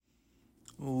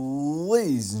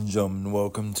Ladies and gentlemen,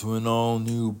 welcome to an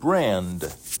all-new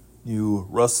brand new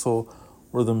Russell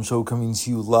Rhythm Show coming to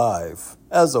you live,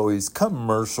 as always,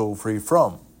 commercial-free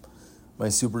from my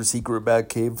super secret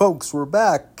Batcave. Folks, we're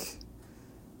back,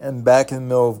 and back in the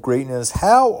middle of greatness.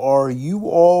 How are you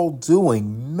all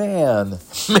doing? Man,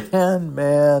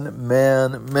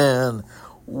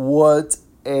 what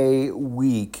a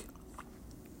week.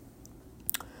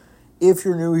 If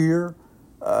you're new here,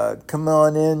 come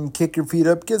on in, kick your feet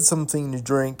up, get something to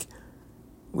drink.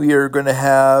 We are going to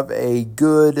have a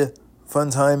good, fun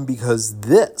time because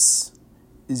this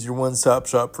is your one-stop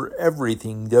shop for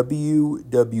everything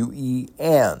WWE.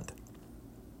 And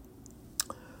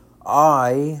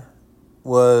I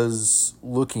was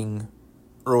looking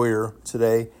earlier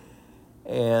today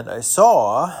and I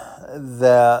saw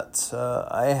that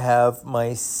I have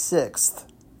my sixth.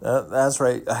 That's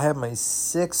right, I have my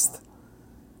sixth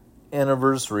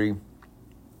anniversary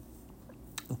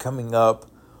coming up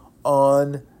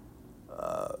on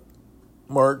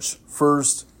March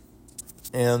 1st.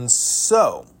 And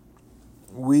so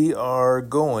we are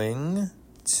going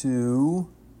to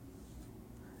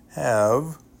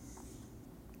have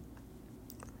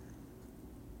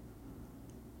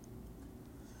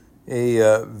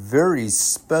a very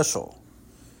special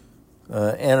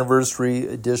anniversary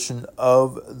edition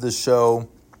of the show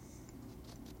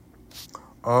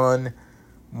on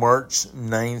March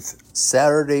 9th,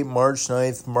 Saturday, March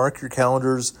 9th. Mark your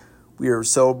calendars. We are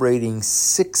celebrating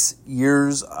 6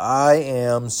 years. I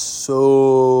am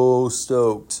so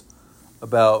stoked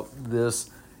about this.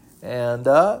 And,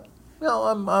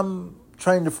 I'm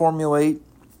trying to formulate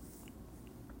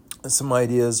some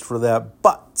ideas for that.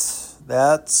 But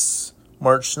that's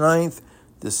March 9th.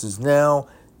 This is now.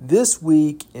 This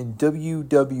week in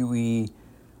WWE.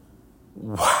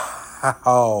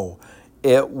 Wow.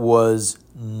 It was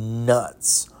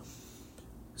nuts.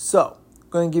 So, I'm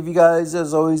going to give you guys,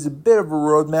 as always, a bit of a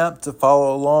roadmap to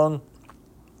follow along.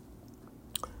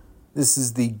 This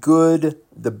is the good,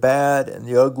 the bad, and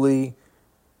the ugly.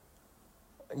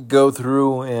 Go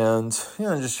through and,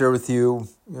 just share with you,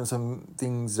 some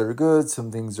things that are good,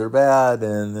 some things that are bad,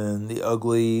 and then the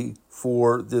ugly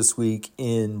for this week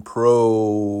in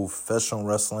professional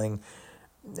wrestling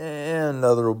and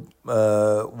other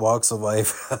walks of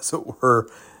life, as it were.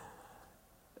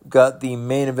 Got the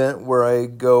main event where I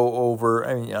go over,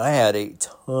 I had a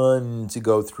ton to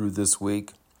go through this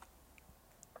week.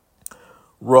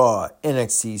 Raw,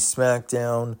 NXT,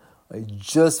 SmackDown. I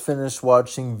just finished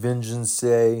watching Vengeance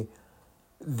Day.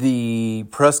 The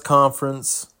press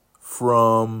conference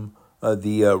from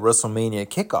the WrestleMania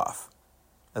kickoff,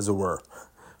 as it were,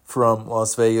 from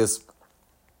Las Vegas.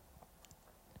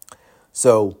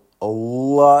 So, a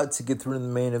lot to get through in the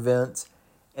main event.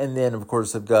 And then, of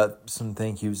course, I've got some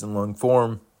thank yous in long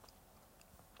form.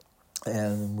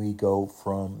 And we go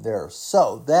from there.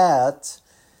 So, that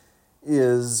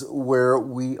is where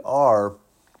we are.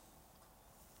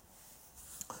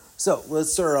 So,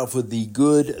 let's start off with the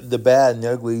good, the bad, and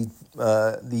the ugly.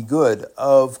 The good,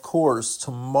 of course,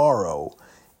 tomorrow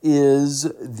is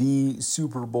the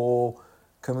Super Bowl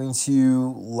coming to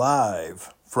you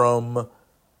live from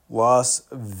Las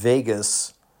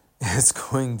Vegas. It's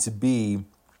going to be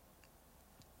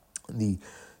the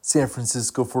San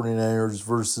Francisco 49ers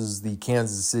versus the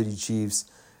Kansas City Chiefs.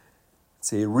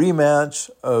 It's a rematch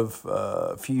of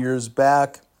a few years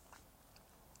back.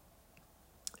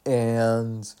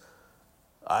 And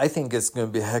I think it's going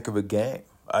to be a heck of a game.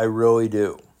 I really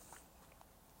do.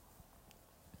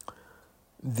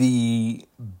 The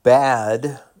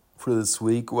bad for this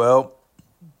week, well,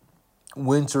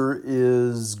 winter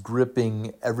is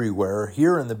gripping everywhere.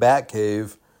 Here in the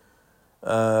Batcave,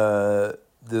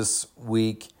 this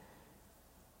week,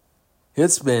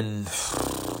 it's been the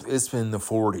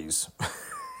 40s.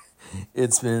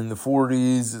 It's been the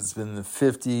 40s. It's been the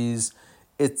 50s.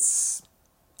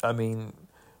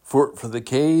 For the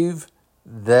cave,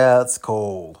 that's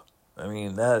cold.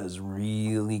 That is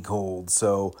really cold.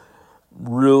 So,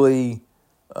 really,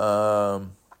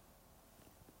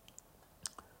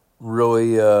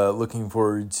 looking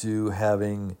forward to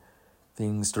having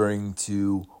things starting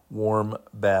to warm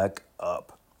back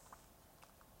up.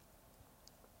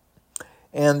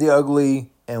 And the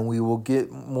ugly, and we will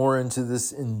get more into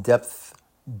this in depth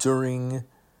during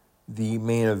the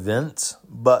main event,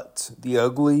 but the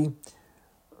ugly,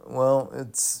 well,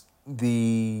 it's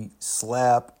the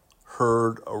slap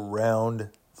heard around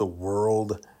the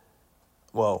world.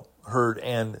 Well, heard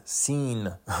and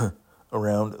seen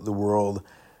around the world.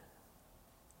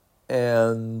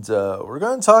 And we're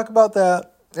going to talk about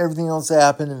that. Everything else that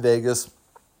happened in Vegas.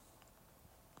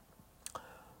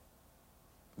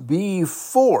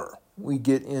 Before we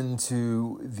get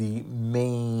into the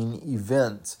main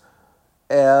event.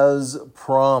 As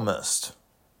promised,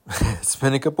 it's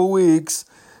been a couple weeks,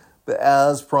 but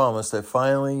as promised, I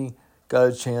finally got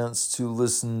a chance to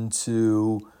listen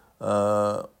to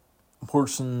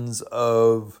portions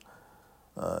of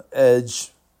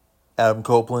Edge, Adam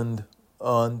Copeland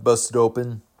on Busted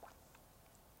Open.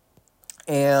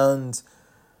 And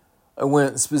I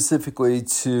went specifically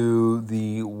to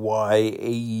the Why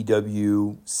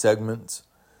AEW segment.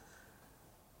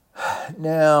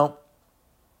 Now,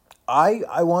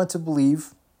 I want to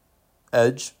believe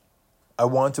Edge. I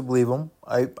want to believe him.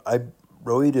 I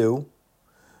really do.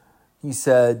 He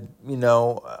said,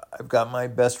 I've got my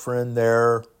best friend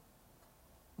there,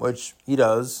 which he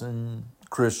does, and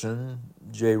Christian,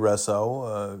 Jay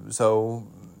Resso. So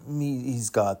he's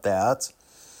got that.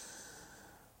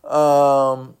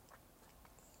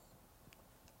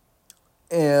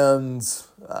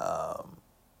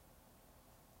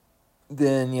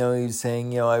 Then, he's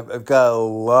saying, I've got a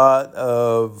lot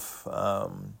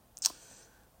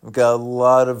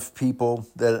of people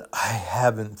that I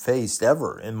haven't faced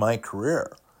ever in my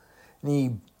career. And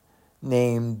he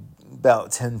named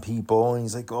about 10 people, and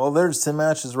he's like, well, there's 10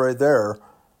 matches right there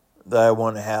that I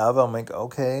want to have. I'm like,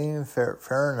 okay,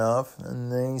 fair enough. And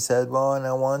then he said, well, and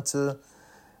I want to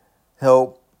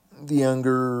help the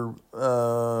younger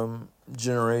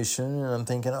generation. And I'm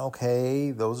thinking,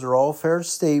 okay, those are all fair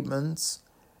statements,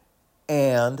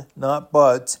 and not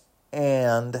but,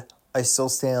 and I still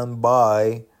stand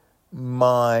by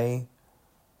my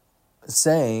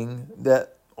saying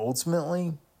that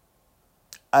ultimately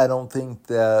I don't think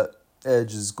that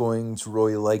Edge is going to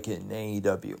really like it in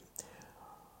AEW.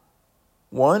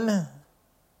 One,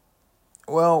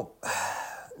 well,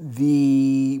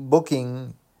 the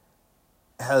booking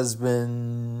has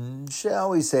been,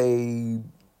 shall we say,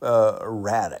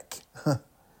 erratic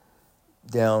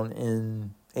down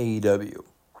in AEW.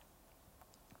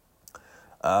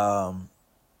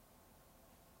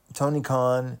 Tony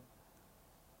Khan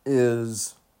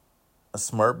is a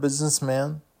smart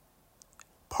businessman,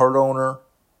 part owner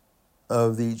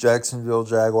of the Jacksonville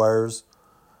Jaguars.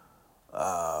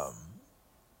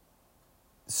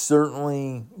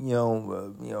 Certainly,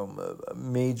 a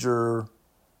major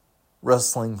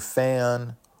wrestling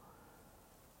fan.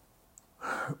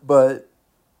 But,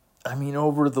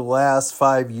 over the last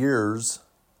 5 years,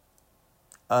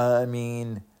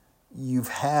 you've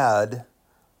had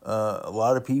a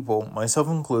lot of people, myself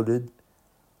included,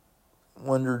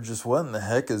 wonder just what in the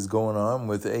heck is going on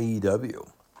with AEW.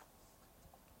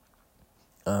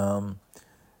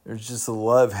 There's just a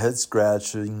lot of head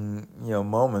scratching,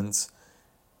 moments,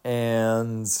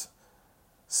 and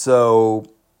so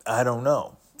I don't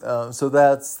know. So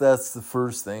that's the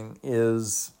first thing,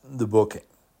 is the booking.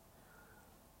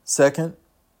 Second,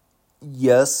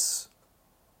 yes,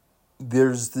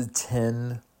 there's the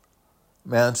 10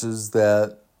 matches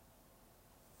that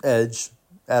Edge,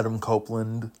 Adam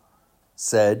Copeland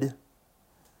said,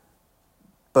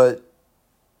 but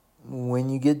when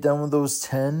you get done with those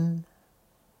 10,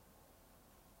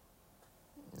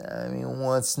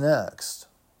 what's next?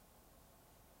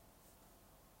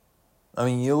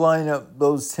 You line up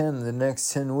those 10 the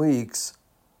next 10 weeks,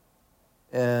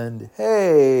 and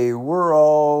hey, we're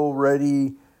all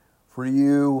ready for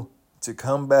you to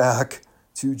come back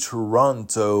to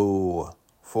Toronto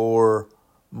for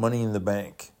Money in the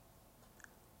Bank.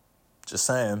 Just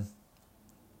saying.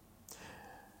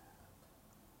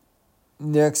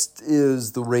 Next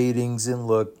is the ratings, and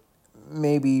look,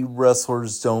 maybe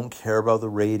wrestlers don't care about the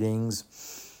ratings,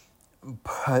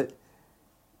 but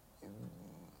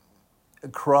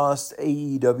across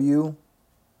AEW,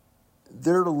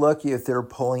 they're lucky if they're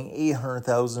pulling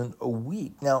 800,000 a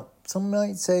week. Now, some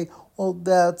might say, well,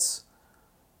 that's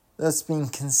being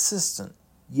consistent.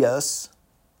 Yes,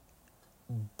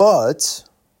 but,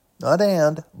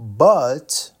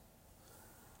 but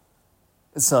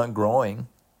it's not growing.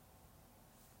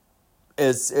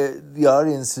 The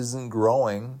audience isn't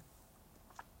growing.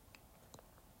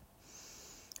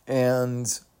 And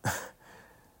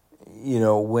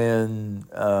when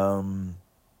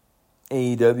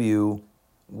AEW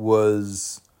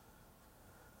was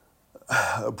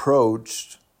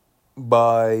approached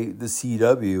by the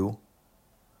CW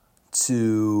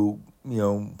to,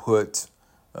 put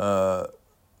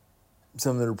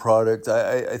some of their product,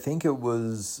 I think it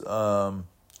was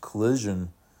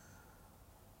Collision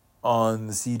on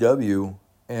the CW,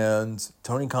 and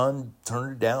Tony Khan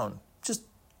turned it down. Just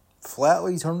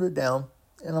flatly turned it down.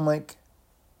 And I'm like,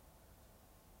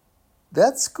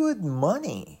 that's good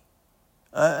money.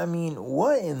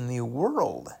 What in the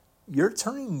world? You're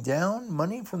turning down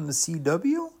money from the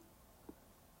CW?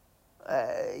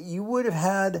 you would have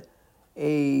had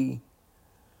a,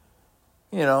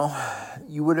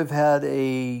 you would have had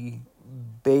a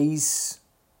base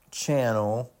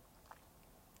channel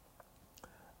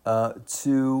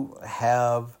to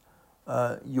have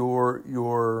your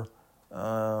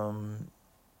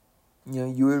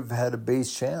you would have had a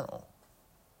base channel.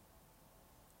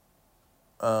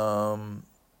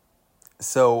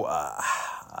 So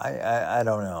I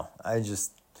don't know.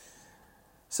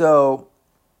 So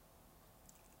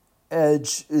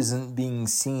Edge isn't being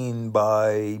seen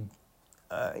by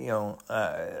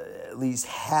at least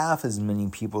half as many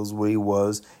people as what he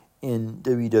was in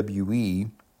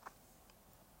WWE.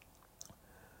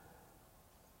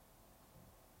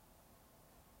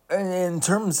 And in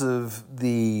terms of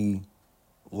the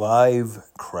live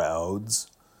crowds,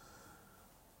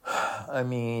 I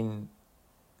mean,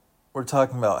 we're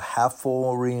talking about half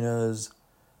full arenas,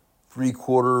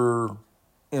 3/4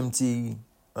 empty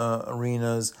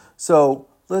arenas. So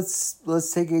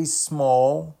let's take a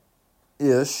small-ish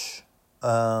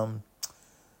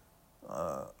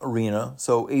arena,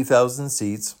 so 8,000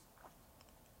 seats.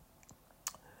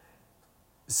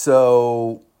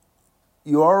 So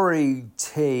you already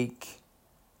take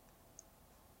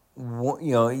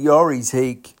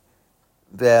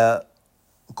that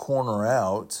corner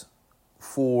out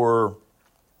for,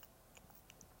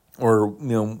 or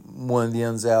one of the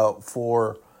ends out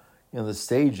for the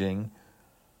staging.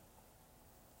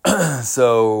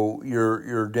 So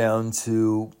you're down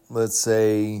to, let's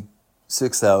say,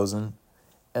 6,000,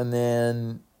 and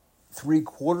then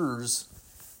 3/4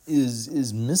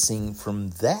 is missing from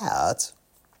that.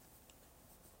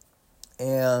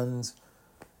 And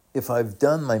if I've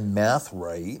done my math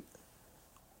right,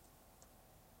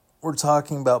 we're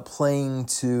talking about playing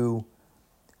to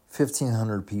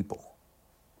 1,500 people.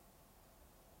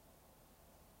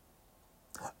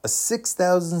 A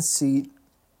 6,000 seat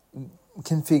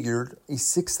configured, a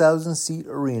 6,000 seat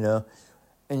arena,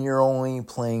 and you're only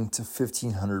playing to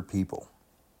 1,500 people.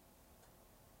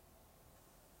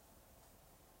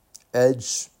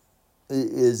 Edge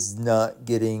is not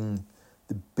getting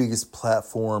the biggest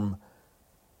platform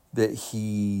that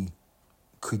he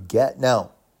could get.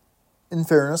 Now, in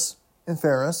fairness,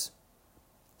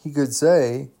 he could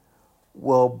say,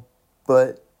 well,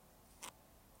 but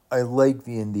I like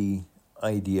the indie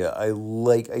idea. I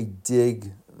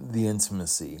dig the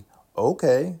intimacy.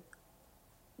 Okay.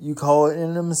 You call it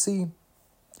intimacy?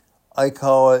 I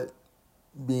call it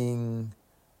being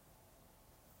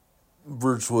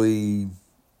virtually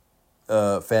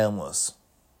fanless.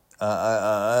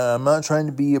 I'm not trying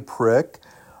to be a prick.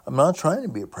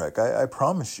 I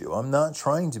promise you, I'm not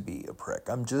trying to be a prick.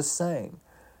 I'm just saying,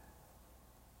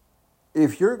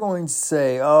 if you're going to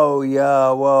say, oh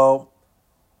yeah, well,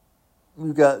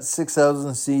 we've got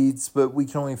 6,000 seats, but we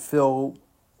can only fill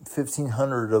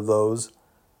 1,500 of those,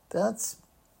 that's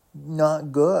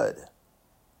not good.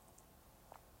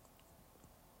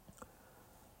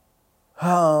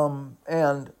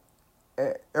 And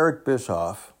Eric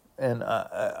Bischoff, and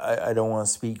I don't want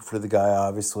to speak for the guy,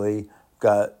 obviously,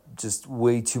 got just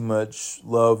way too much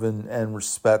love and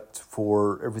respect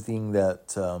for everything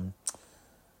that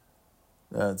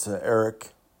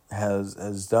Eric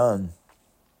has done.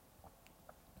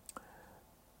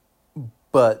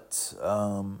 But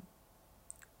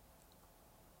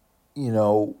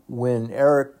when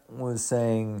Eric was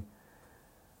saying,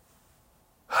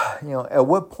 at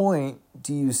what point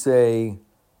do you say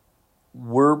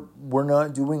we're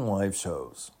not doing live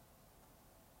shows?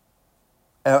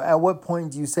 At what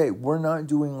point do you say we're not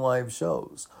doing live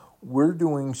shows? We're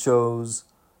doing shows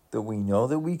that we know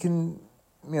that we can,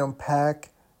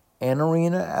 pack an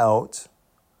arena out,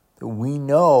 that we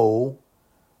know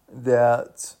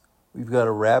that we've got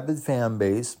a rabid fan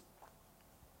base,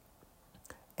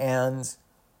 and,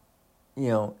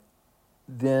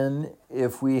 then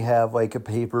if we have like a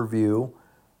pay-per-view,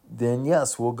 then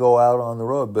yes, we'll go out on the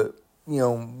road. But,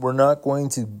 we're not going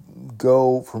to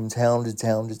go from town to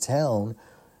town to town,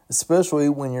 especially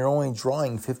when you're only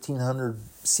drawing 1,500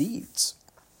 seats.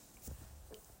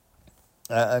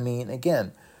 I mean,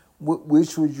 again,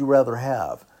 which would you rather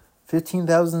have?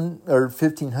 15,000 or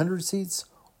 1,500 seats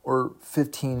or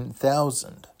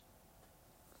 15,000?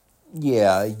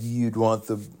 Yeah, you'd want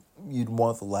the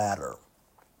latter.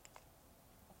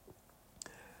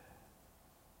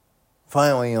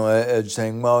 Finally, Edge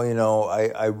saying, well,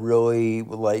 I really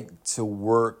would like to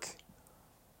work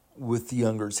with the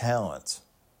younger talent.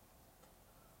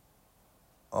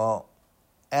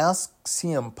 Ask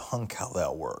CM Punk how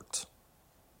that worked.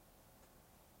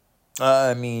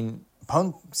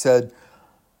 Punk said,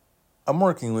 I'm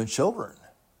working with children.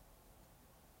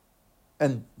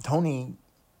 And Tony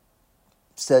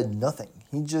said nothing.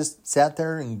 He just sat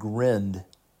there and grinned.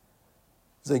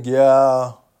 He's like,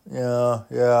 yeah.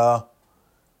 And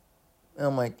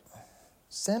I'm like,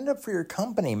 stand up for your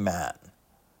company, Matt.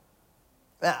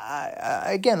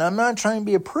 Again, I'm not trying to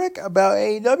be a prick about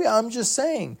AEW. I'm just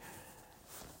saying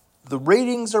the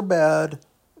ratings are bad.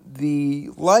 The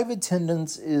live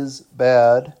attendance is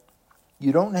bad.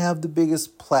 You don't have the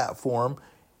biggest platform.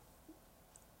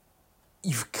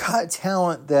 You've got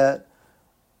talent that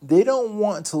they don't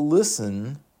want to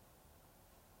listen.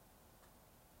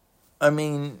 I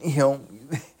mean,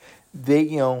 they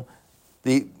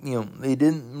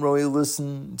didn't really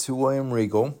listen to William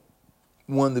Regal,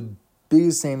 one of the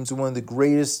biggest names, one of the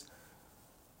greatest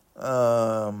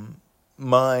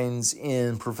minds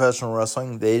in professional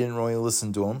wrestling. They didn't really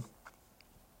listen to him.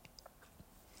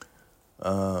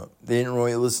 They didn't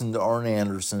really listen to Arn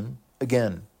Anderson.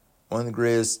 Again, one of the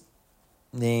greatest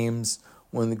names,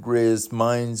 one of the greatest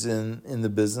minds in the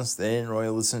business. They didn't really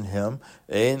listen to him.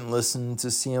 They didn't listen to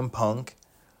CM Punk.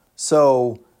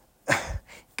 So,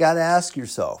 got to ask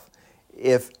yourself,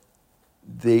 if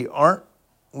they aren't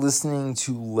listening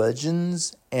to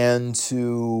legends and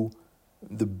to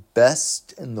the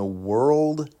best in the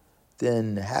world,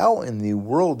 then how in the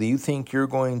world do you think you're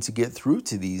going to get through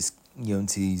to these, to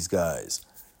these guys?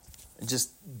 I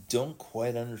just don't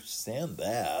quite understand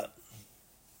that.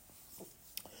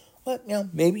 But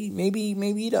maybe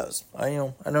he does. I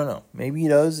don't know. Maybe he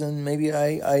does, and maybe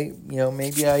I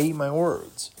eat my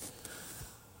words.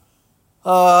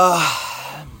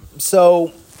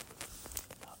 So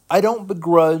I don't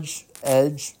begrudge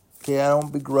Edge. Okay, I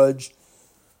don't begrudge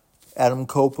Adam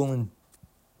Copeland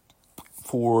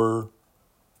for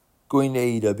going to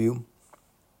AEW.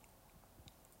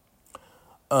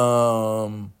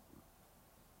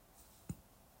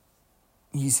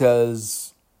 He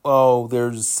says, oh,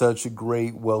 there's such a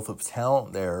great wealth of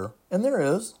talent there. And there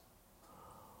is.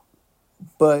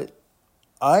 But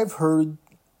I've heard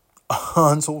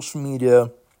on social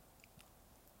media,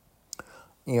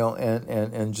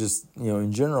 and just,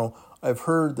 in general, I've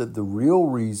heard that the real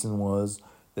reason was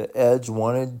that Edge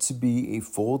wanted to be a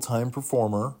full-time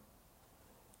performer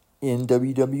in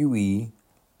WWE,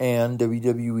 and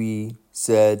WWE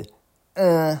said,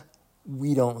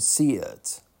 we don't see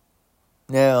it.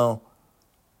 Now,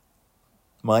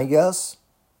 my guess,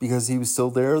 because he was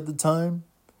still there at the time,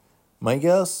 my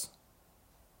guess,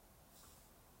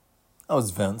 that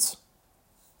was Vince.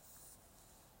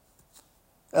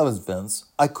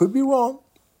 I could be wrong,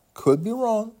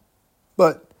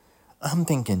 but I'm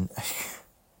thinking,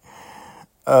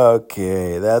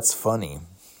 okay, that's funny.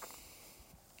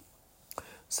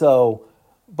 So,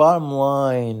 bottom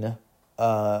line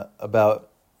about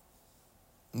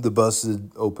the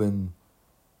Busted Open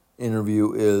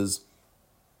interview is,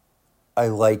 I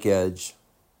like Edge.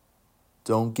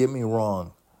 Don't get me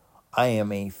wrong. I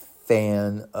am a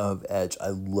fan of Edge. I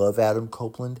love Adam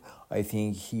Copeland. I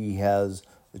think he has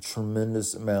a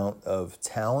tremendous amount of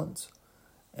talent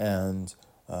and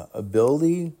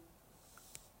ability.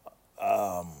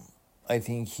 I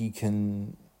think he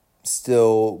can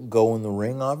still go in the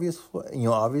ring,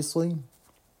 obviously.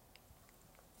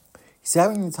 He's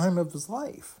having the time of his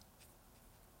life.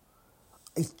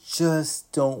 I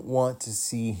just don't want to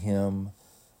see him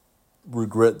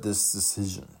regret this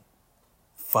decision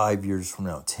 5 years from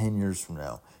now, 10 years from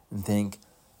now, and think,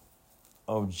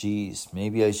 oh, geez,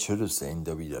 maybe I should have stayed in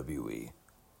WWE.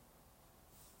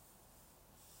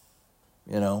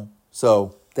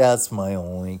 So that's my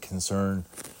only concern,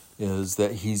 is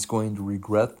that he's going to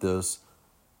regret this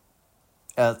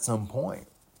at some point.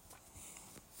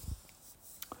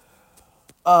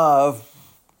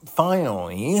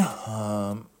 Finally,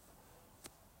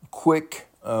 quick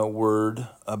word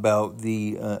about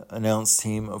the announced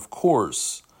team. Of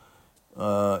course,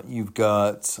 you've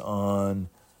got on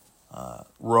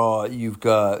Raw, you've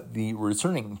got the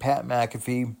returning Pat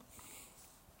McAfee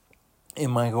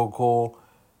and Michael Cole.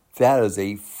 That is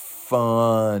a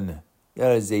fun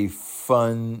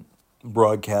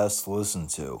broadcast to listen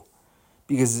to,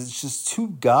 because it's just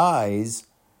two guys,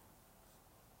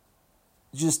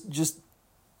 just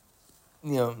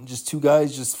two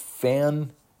guys just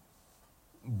fanboying,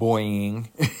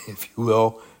 if you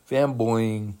will,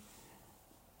 fanboying,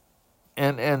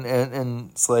 and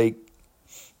it's like,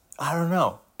 I don't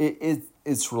know,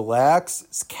 it's relaxed,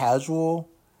 it's casual,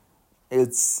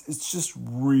 it's just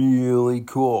really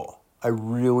cool. I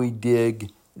really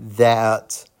dig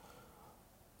that.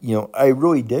 I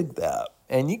really dig that.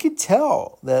 And you could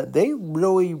tell that they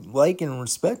really like and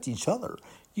respect each other.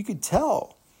 You could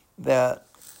tell that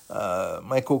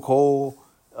Michael Cole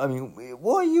I mean,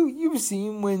 well, you've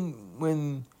seen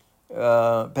when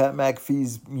Pat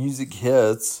McAfee's music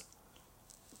hits,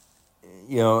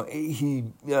 I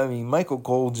mean, Michael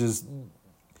Cole just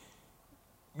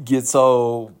gets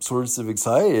all sorts of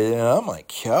excited, and I'm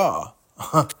like, yeah,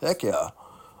 heck yeah.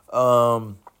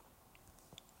 On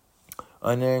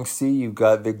NXT, you've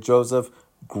got Vic Joseph,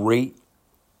 great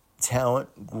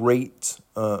talent, great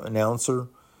announcer,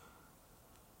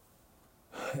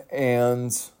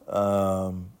 and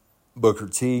Booker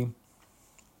T.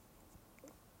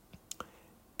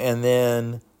 And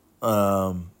then,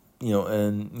 Booker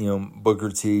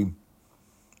T.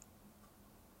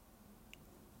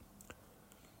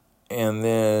 And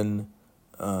then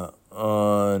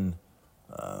on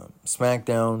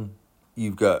SmackDown,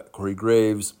 you've got Corey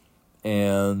Graves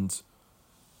and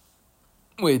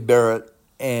Wade Barrett.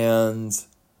 And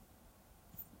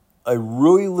I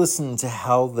really listened to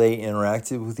how they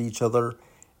interacted with each other.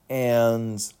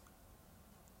 And,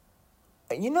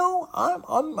 I'm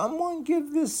going to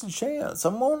give this a chance.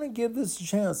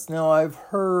 Now, I've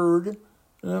heard,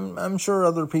 and I'm sure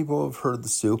other people have heard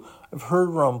this too, I've heard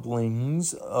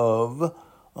rumblings of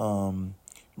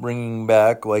bringing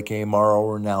back like a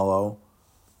Mauro Ranallo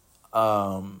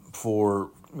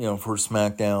for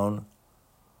SmackDown,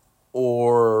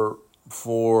 or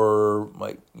for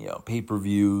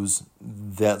pay-per-views,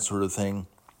 that sort of thing.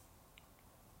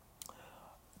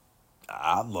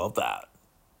 I love that,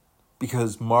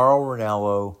 because Mauro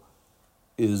Ranallo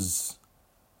is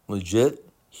legit.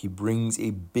 He brings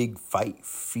a big fight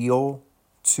feel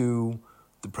to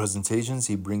the presentations.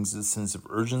 He brings a sense of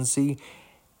urgency.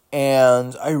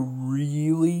 And I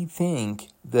really think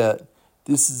that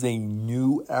this is a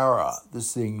new era.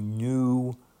 This is a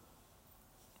new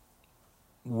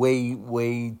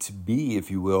way to be, if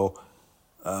you will.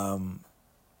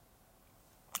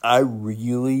 I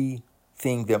really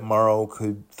think that Mauro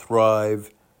could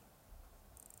thrive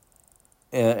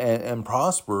and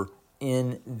prosper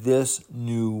in this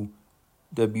new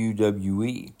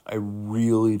WWE. I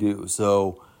really do.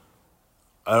 So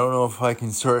I don't know if I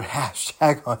can start a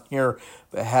hashtag on here,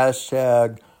 but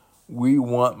hashtag we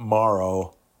want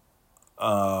Mauro.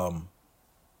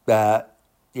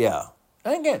 Yeah.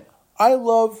 And again, I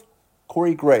love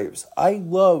Corey Graves. I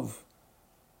love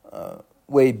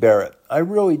Wade Barrett. I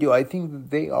really do. I think that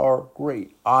they are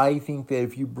great. I think that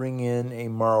if you bring in a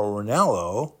Mauro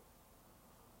Ranallo,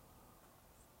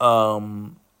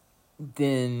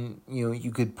 then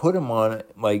you could put him on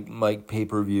like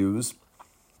pay-per-views,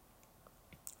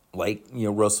 like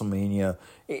WrestleMania.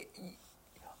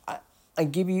 I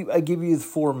give you the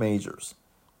four majors.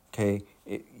 Okay,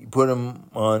 you put him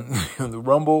on the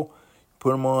Rumble,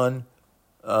 put him on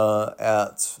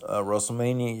at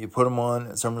WrestleMania, you put him on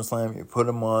at SummerSlam, you put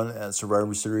him on at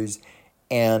Survivor Series,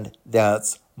 and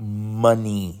that's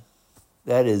money.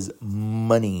 That is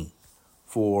money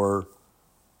for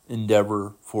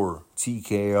Endeavor, for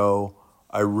TKO.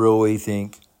 I really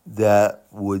think that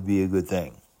would be a good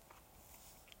thing.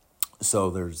 So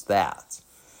there's that.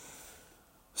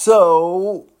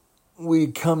 So we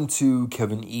come to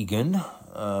Kevin Egan,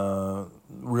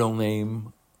 real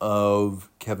name of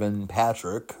Kevin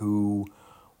Patrick, who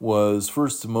was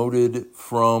first demoted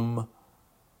from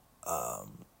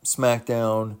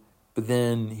SmackDown, but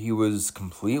then he was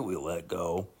completely let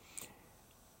go.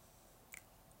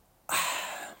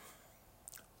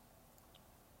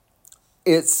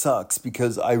 It sucks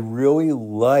because I really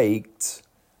liked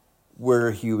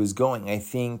where he was going. I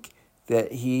think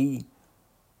that he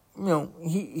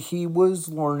was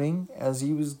learning as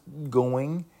he was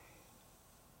going.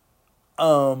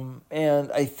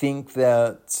 And I think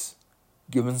that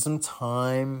given some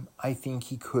time, I think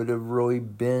he could have really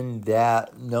been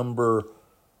that number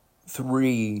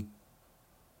 3,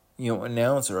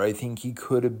 announcer. I think he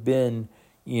could have been,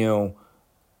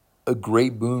 a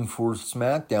great boon for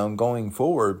SmackDown going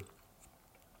forward.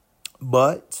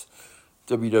 But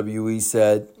WWE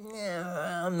said,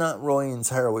 I'm not really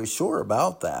entirely sure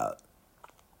about that.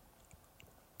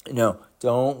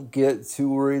 Don't get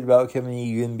too worried about Kevin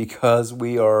Egan, because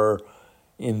we are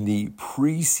in the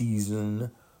preseason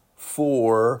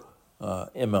for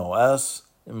MLS.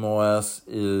 MLS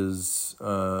is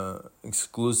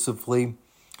exclusively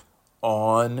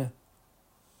on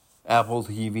Apple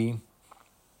TV.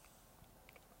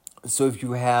 So if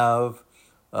you have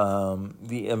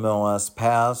the MLS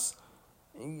pass,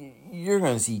 you're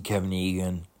going to see Kevin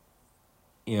Egan,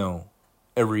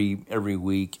 every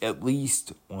week, at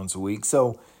least once a week.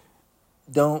 So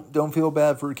don't feel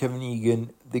bad for Kevin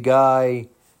Egan. The guy's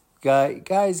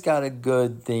got a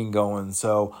good thing going.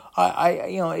 So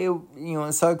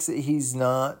it sucks that he's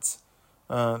not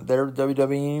there at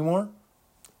WWE anymore.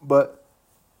 But,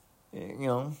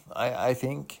 I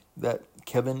think that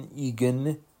Kevin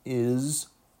Egan is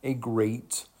a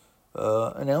great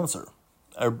announcer.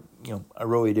 I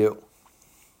really do.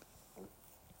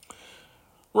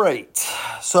 Right.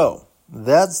 So,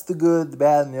 that's the good, the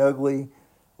bad, and the ugly.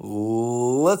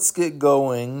 Let's get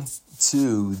going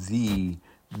to the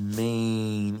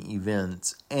main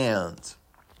event. And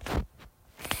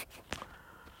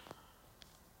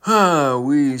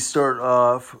we start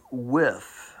off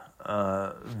with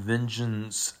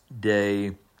Vengeance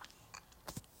Day.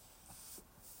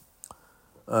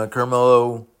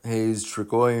 Carmelo Hayes,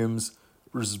 Trick Williams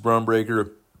versus Braun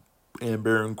Breaker and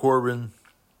Baron Corbin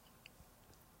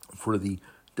for the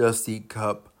Dusty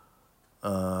Cup.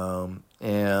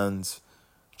 And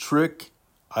Trick,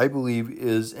 I believe,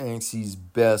 is NXT's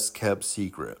best kept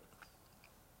secret.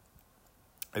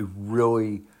 I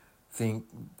really think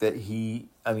that he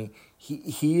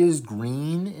is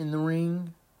green in the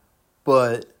ring,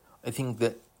 but I think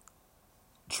that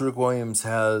Trick Williams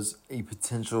has a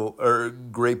potential, or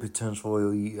great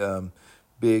potentially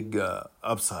big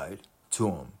upside to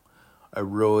him. I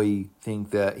really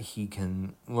think that he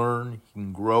can learn, he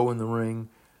can grow in the ring,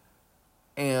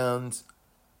 and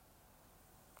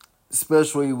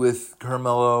especially with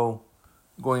Carmelo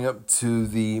going up to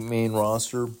the main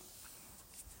roster,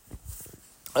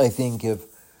 I think if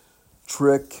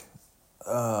Trick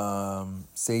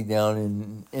stayed down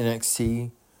in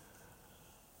NXT,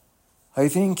 I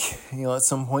think at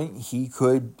some point he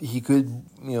could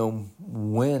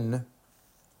win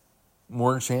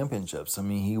more championships. I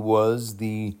mean, he was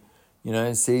the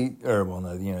United States, or well,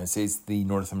 not the United States, the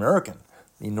North American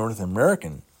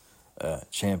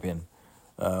champion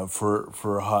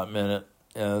for a hot minute,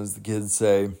 as the kids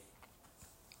say.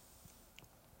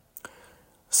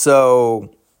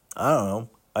 So I don't know.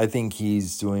 I think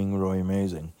he's doing really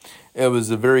amazing. It was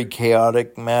a very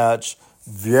chaotic match,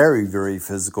 very, very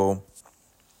physical.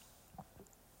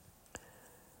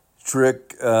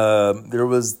 Trick, there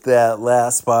was that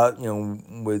last spot,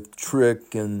 with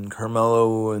Trick and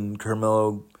Carmelo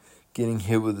getting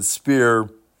hit with a spear.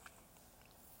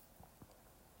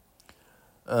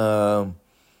 And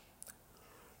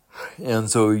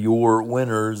so your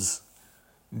winners,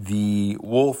 the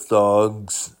Wolf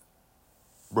Dogs,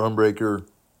 Braun Breaker,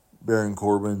 Baron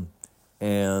Corbin,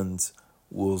 and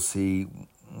we'll see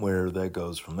where that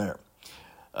goes from there.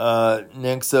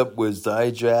 Next up was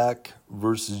Dijak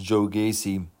versus Joe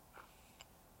Gacy.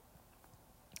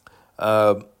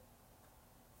 There's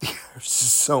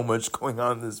just so much going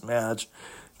on in this match.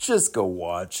 Just go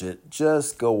watch it.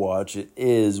 It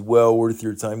is well worth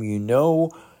your time. You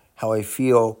know how I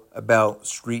feel about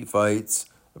street fights,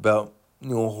 about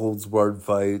no holds barred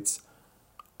fights.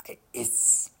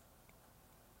 It's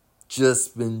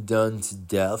just been done to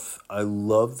death. I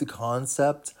love the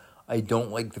concept. I don't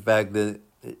like the fact that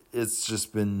it's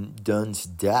just been done to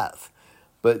death.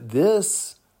 But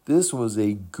this was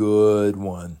a good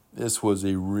one. This was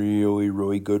a really,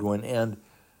 really good one. And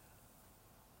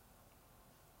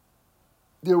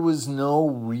there was no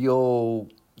real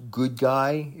good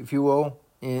guy, if you will,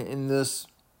 in this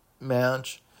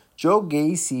match. Joe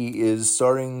Gacy is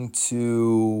starting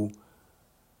to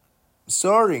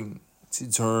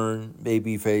turn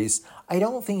babyface. I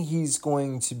don't think he's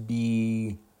going to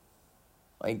be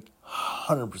 100%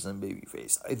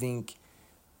 babyface. I think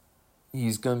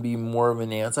he's going to be more of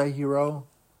an anti-hero.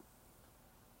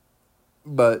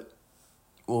 But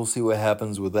we'll see what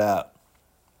happens with that.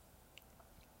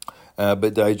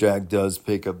 But Dijak does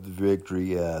pick up the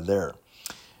victory there.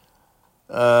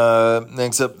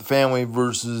 Next up, the Family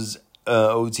versus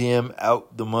OTM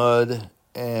out the mud.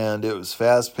 And it was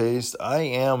fast-paced. I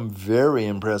am very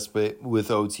impressed with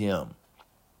OTM.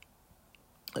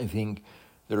 I think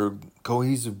they're a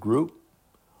cohesive group.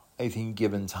 I think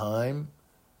given time,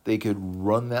 they could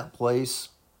run that place.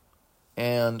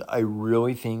 And I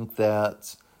really think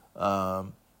that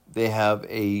they have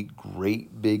a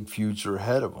great big future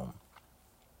ahead of them.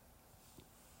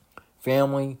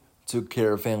 Family took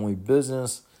care of family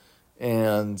business,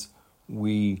 and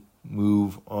we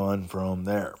move on from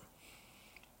there.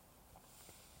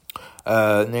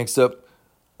 Next up,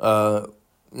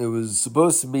 it was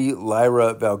supposed to be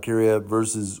Lyra Valkyria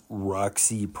versus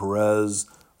Roxy Perez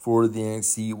for the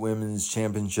NXT Women's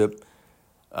Championship.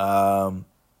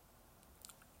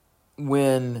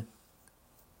 When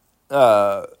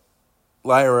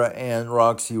Lyra and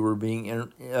Roxy were being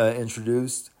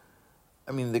introduced,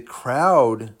 the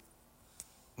crowd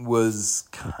was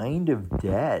kind of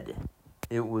dead.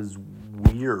 It was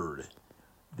weird.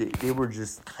 They were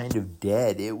just kind of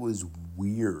dead. It was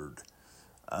weird.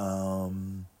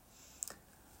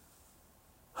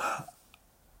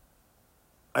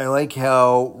 I like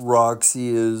how Roxy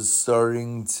is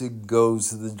starting to go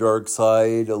to the dark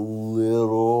side a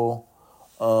little.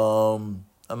 I'm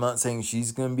not saying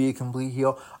she's going to be a complete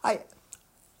heel. I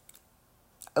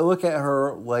look at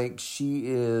her like she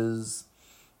is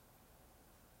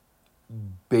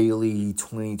Bayley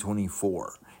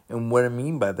 2024. And what I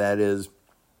mean by that is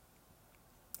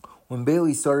when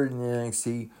Bayley started in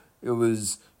NXT, it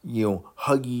was,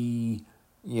 huggy,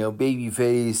 baby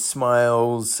face,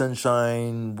 smiles,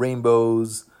 sunshine,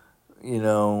 rainbows,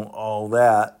 all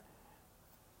that.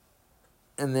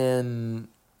 And then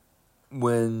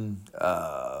when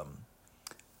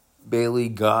Bayley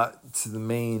got to the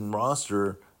main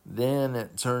roster, then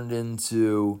it turned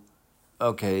into,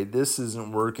 okay, this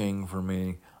isn't working for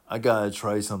me. I gotta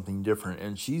try something different.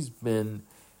 And she's been,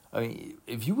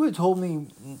 if you would have told me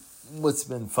what's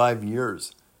been 5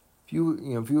 years, if you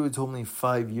would have told me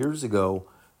 5 years ago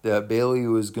that Bayley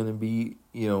was going to be,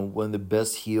 one of the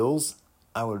best heels,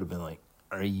 I would have been like,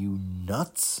 are you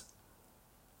nuts?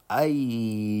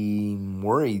 I'm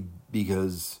worried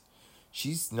because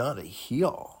she's not a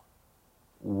heel.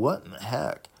 What in the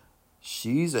heck?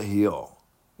 She's a heel.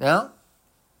 Now,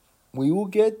 we will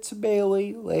get to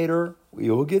Bayley later.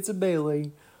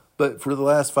 But for the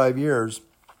last 5 years,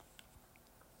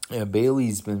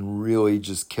 Bayley's been really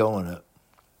just killing it.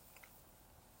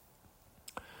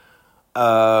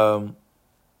 So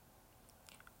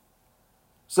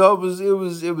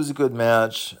it was a good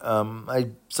match. I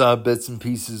saw bits and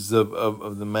pieces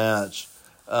of the match.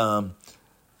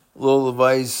 Lola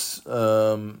Vice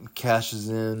cashes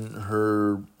in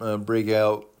her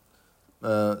breakout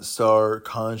star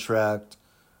contract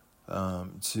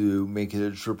to make it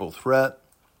a triple threat.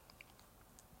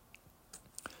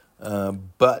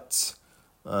 But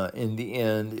in the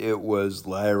end, it was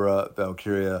Lyra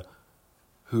Valkyria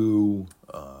who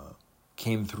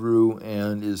came through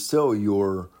and is still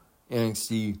your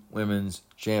NXT Women's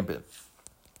Champion.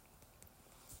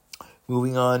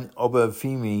 Moving on,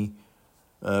 Obafemi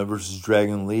versus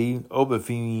Dragon Lee.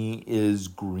 Obafemi is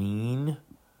green,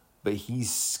 but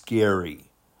he's scary.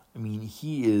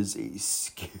 He is a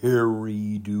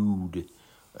scary dude.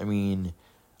 I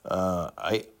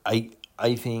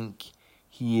think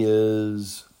he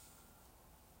is.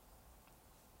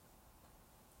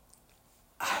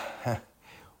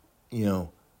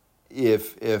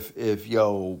 If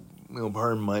y'all,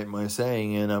 pardon my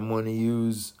saying, and I'm going to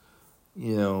use,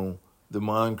 the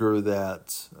moniker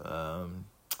that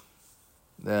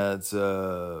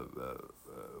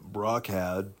Brock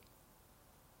had.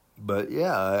 But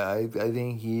yeah, I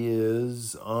think he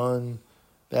is on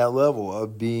that level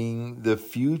of being the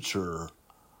future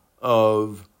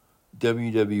of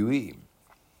WWE.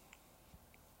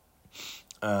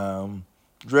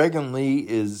 Dragon Lee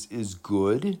is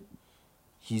good.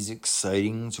 He's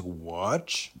exciting to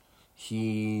watch.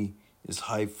 He is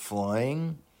high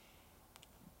flying.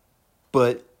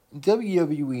 But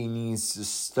WWE needs to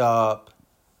stop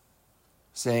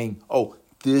saying, oh,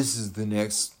 this is the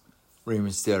next Rey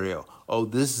Mysterio. Oh,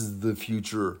 this is the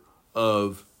future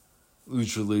of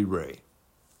Lucha Libre.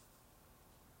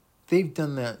 They've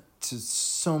done that to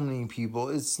so many people.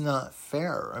 It's not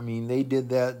fair. They did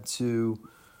that to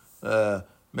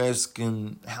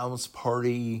Mexican House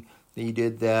Party. They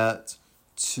did that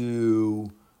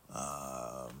to,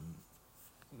 to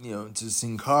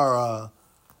Sin Cara.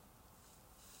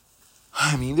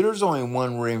 There's only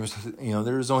one Rey Mysterio, and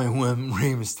there's only one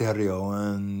Rey Mysterio.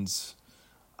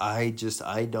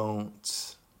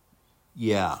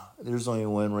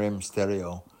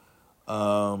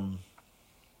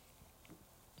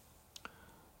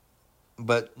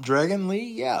 But Dragon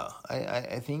Lee,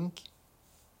 I think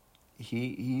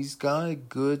he's got a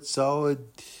good, solid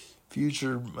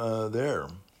future there.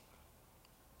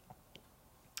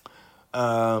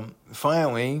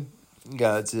 Finally,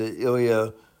 got to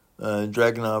Ilya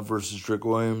Dragunov versus Trick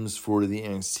Williams for the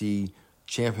NXT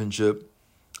Championship.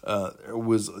 There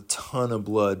was a ton of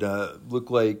blood.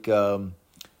 Looked like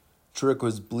Trick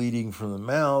was bleeding from the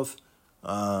mouth.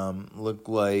 Looked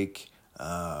like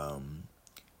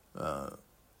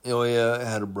Ilya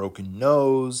had a broken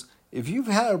nose. If you've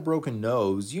had a broken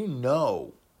nose, you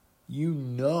know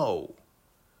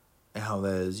how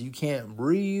that is. You can't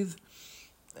breathe.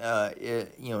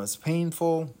 It's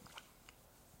painful.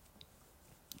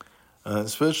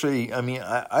 Especially,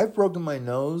 I've broken my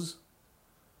nose.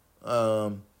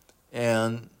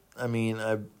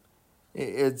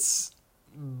 It's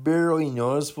barely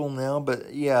noticeable now,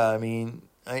 but yeah, you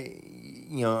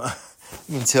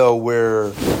can tell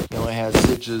where, I had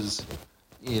stitches,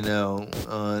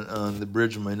 on the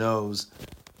bridge of my nose.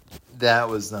 That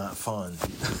was not fun.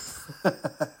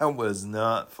 That was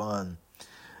not fun.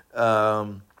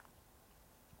 But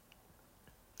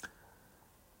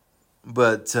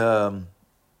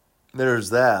there's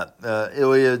that.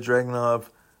 Ilya Dragunov,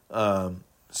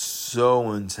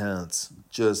 so intense.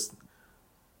 Just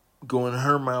going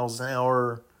 100 miles an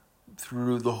hour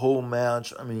through the whole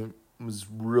match. I mean, it was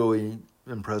really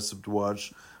impressive to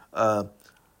watch.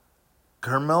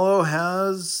 Carmelo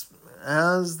has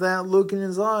that look in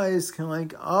his eyes, kind of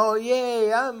like, oh,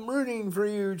 yay, I'm rooting for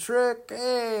you, Trick.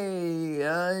 Hey,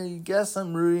 I guess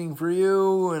I'm rooting for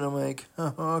you. And I'm like,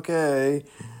 okay.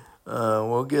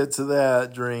 We'll get to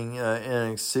that during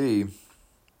NXT.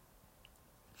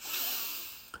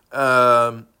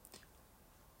 Now,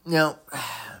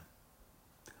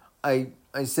 I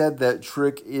said that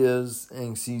Trick is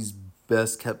NXT's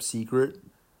best kept secret,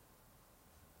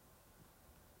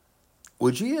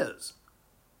 which he is.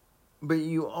 But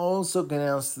you also can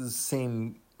ask the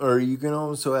same, or you can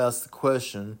also ask the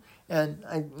question, and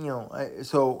I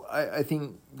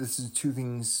think this is two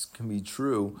things can be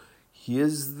true. He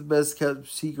is the best kept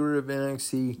secret of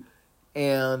NXT,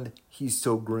 and he's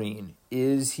still green.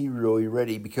 Is he really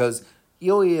ready? Because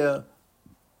Ilya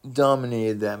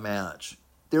dominated that match.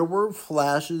 There were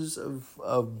flashes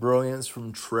of brilliance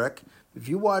from Trick. If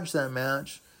you watch that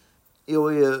match,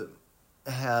 Ilya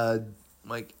had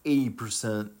like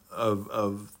 80%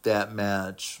 of that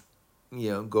match,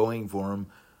 going for him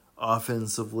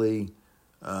offensively.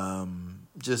 They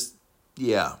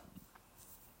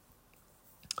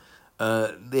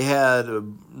had a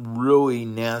really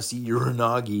nasty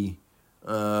Uranagi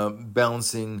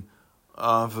bouncing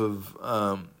off of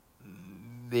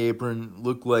the apron.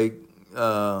 Looked like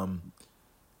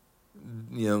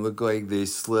they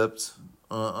slipped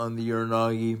on the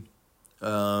Uranagi.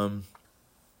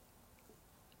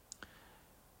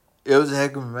 It was a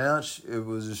heck of a match. It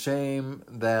was a shame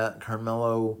that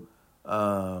Carmelo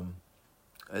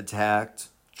attacked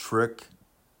Trick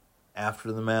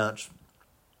after the match,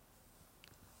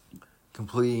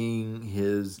 completing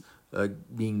his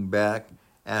being back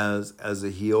as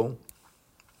a heel.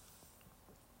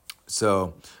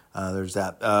 So there's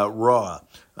that. Raw.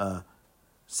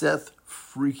 Seth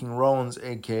freaking Rollins,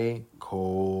 a.k.a.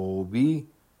 Colby.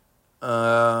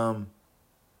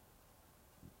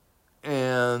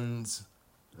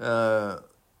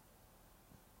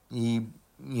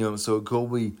 So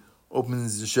Colby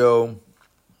opens the show.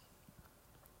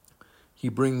 He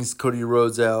brings Cody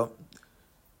Rhodes out.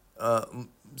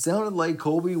 Sounded like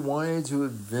Colby wanted to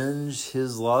avenge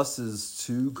his losses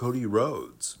to Cody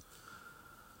Rhodes.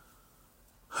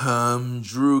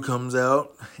 Drew comes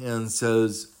out and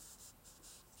says,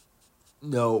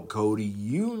 no, Cody,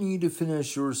 you need to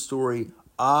finish your story.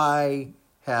 I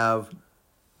have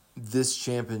this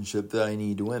championship that I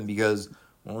need to win, because,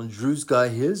 Drew's got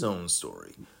his own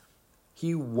story.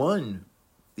 He won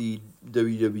the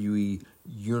WWE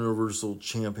Universal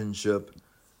Championship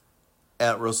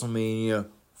at WrestleMania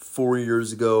 4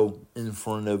 years ago in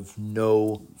front of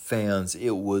no fans.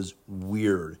 It was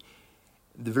weird.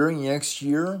 The very next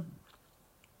year,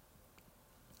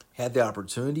 had the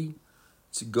opportunity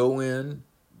to go in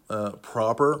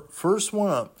proper. First one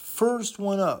up.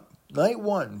 Night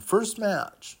one, first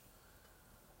match.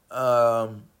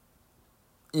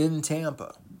 In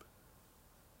Tampa.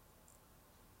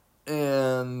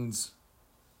 And,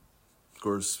 of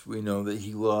course, we know that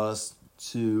he lost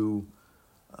to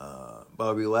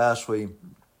Bobby Lashley.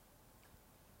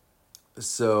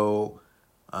 So,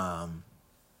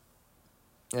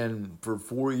 and for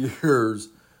 4 years,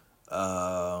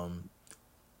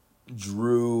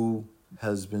 Drew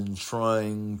has been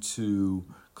trying to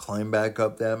climb back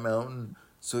up that mountain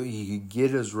so he could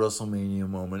get his WrestleMania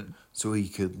moment, so he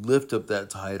could lift up that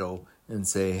title and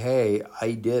say, hey,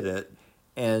 I did it.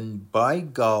 And by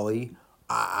golly,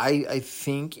 I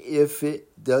think if it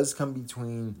does come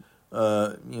between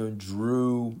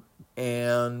Drew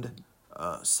and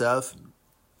Seth,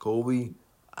 Colby,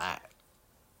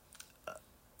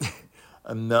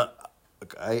 I'm not,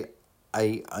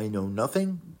 I know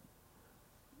nothing,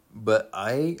 but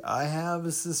I have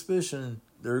a suspicion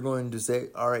they're going to say,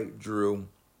 all right, Drew,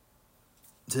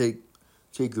 take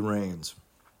the reins.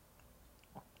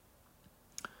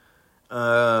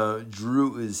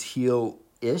 Drew is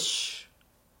heel-ish.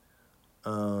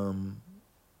 I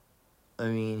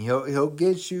mean, he'll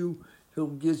get you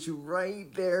right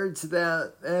there to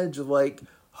that edge of like,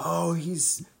 oh,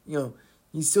 he's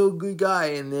still a good guy,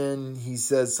 and then he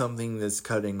says something that's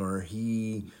cutting, or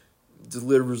he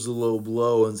delivers a low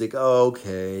blow, and it's like, oh,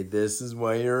 okay, this is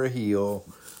why you're a heel.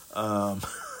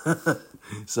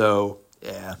 So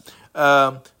yeah,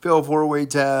 fail 4-way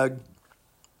tag.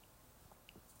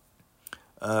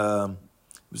 It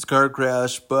was a car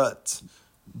crash, but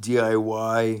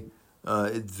DIY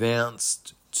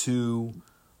advanced to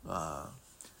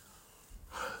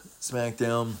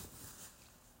SmackDown.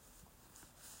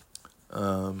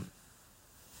 So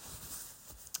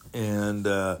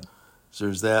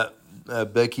there's that.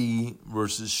 Becky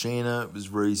versus Shayna. It was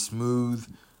very smooth.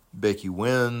 Becky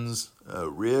wins.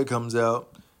 Rhea comes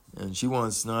out, and she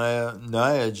wants Nia.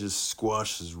 Nia just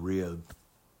squashes Rhea.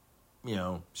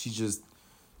 It's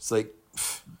like,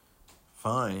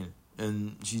 fine.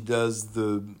 And she does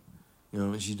the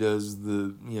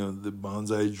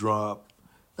bonsai drop.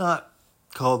 Not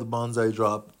called the bonsai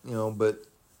drop, but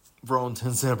for all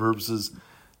intents and purposes,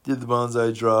 did the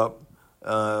bonsai drop.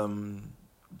 A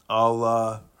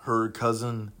la her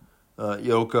cousin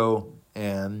Yoko,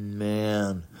 and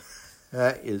man,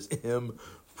 that is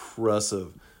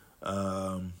impressive.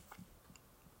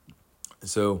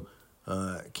 So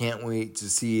can't wait to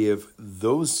see if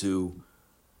those two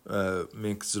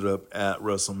mix it up at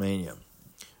WrestleMania.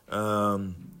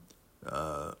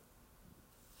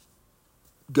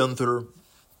 Gunther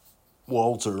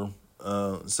Walter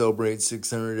celebrates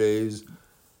 600 days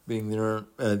being the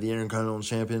Intercontinental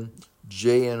Champion.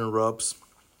 Jay interrupts.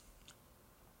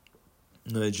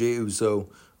 Jay Uso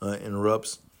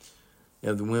interrupts. You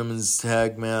have the women's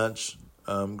tag match.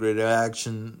 Great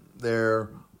action there.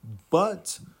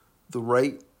 But the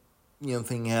right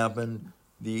thing happened.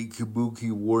 The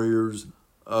Kabuki Warriors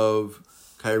of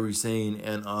Kairi Sane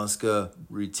and Asuka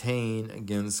retain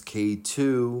against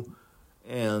K2.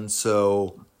 And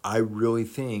so I really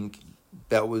think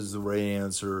that was the right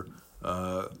answer.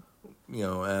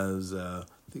 As the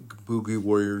Kabuki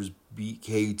Warriors beat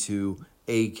K2,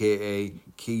 a.k.a.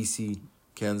 Casey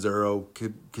Canzaro,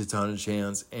 Katana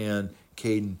Chance, and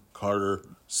Caden Carter.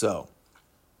 So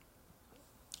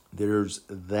there's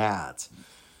that.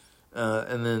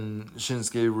 And then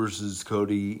Shinsuke versus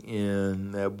Cody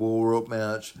in that bull rope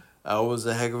match. That was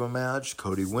a heck of a match.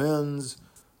 Cody wins.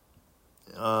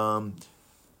 And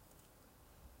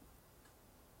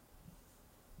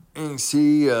you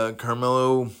see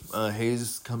Carmelo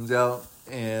Hayes comes out,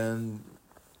 and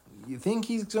you think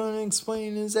he's going to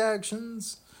explain his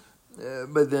actions.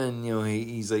 But then,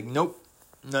 he's like, nope,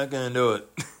 not going to do it.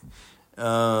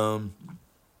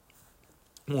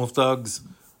 Wolf Dogs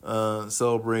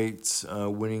celebrates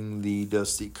winning the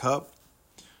Dusty Cup.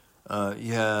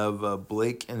 You have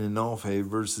Blake and Inalfe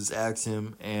versus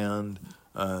Axiom and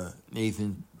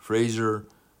Nathan Frazier.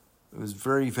 It was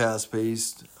very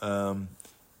fast-paced.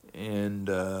 And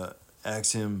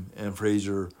Axiom and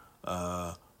Frazier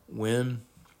win.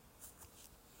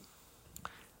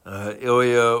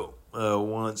 Ilya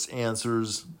wants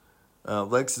answers.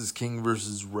 Lexis King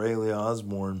versus Riley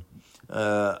Osborne.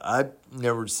 I've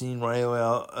never seen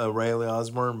Riley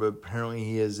Osborne, but apparently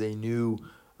he is a new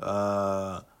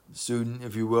student,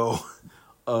 if you will,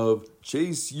 of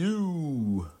Chase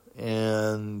U.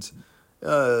 And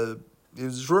it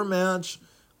was a short match.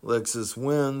 Lexis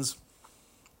wins.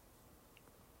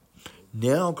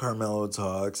 Now Carmelo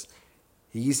talks.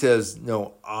 He says,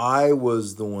 no, I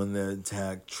was the one that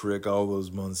attacked Trick all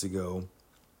those months ago.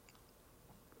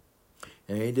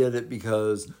 And he did it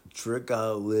because Trick got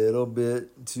a little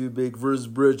bit too big for his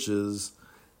britches.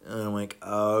 And I'm like,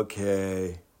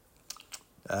 okay.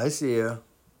 I see ya.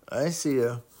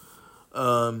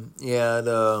 You had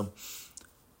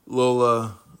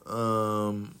Lola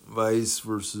Vice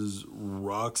versus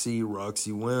Roxy.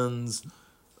 Roxy wins.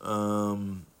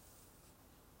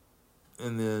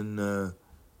 And then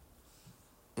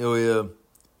Ilya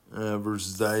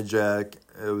versus Dijak.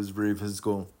 It was very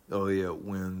physical. Ilya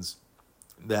wins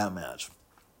that match.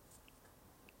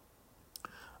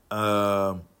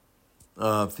 The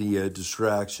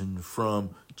distraction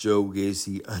from Joe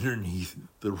Gacy underneath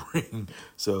the ring.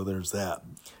 So there's that.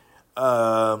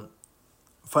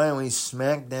 Finally,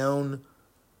 SmackDown.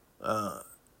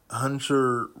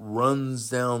 Hunter runs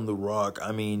down the Rock.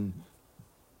 I mean,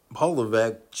 Paul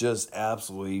Levesque just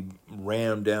absolutely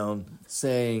ran him down,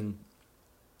 saying,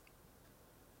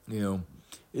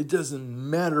 it doesn't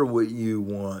matter what you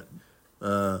want.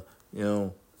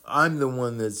 I'm the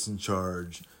one that's in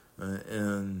charge.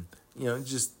 And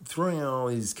just throwing out all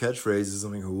these catchphrases.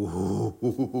 I'm like,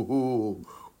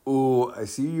 ooh, I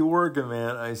see you working,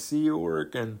 man. I see you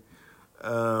working.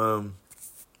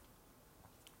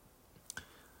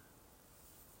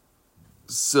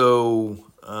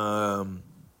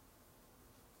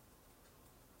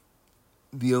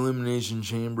 The Elimination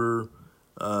Chamber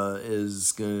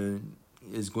is going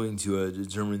to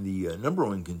determine the number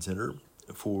one contender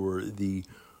for the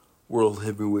World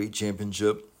Heavyweight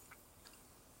Championship.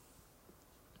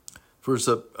 First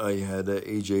up, I had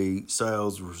AJ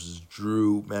Styles versus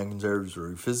Drew McIntyre. It was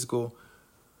very physical.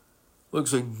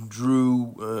 Looks like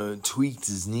Drew tweaked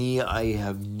his knee. I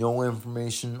have no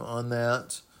information on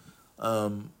that.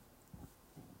 But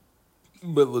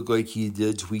looked like he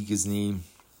did tweak his knee.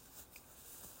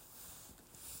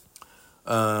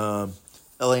 LA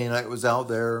Knight was out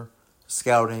there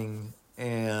scouting,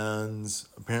 and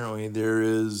apparently there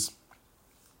is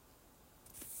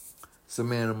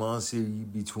some animosity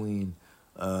between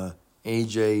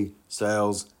AJ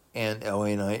Styles and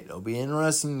LA Knight. It'll be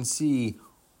interesting to see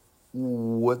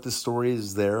what the story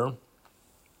is there.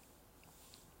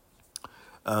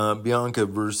 Bianca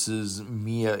versus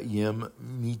Mia Yim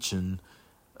Meechin.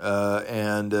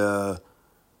 And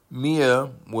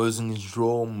Mia was in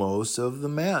control most of the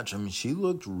match. I mean, she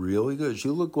looked really good. She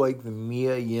looked like the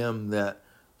Mia Yim that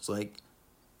was like,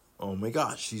 oh my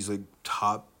gosh, she's like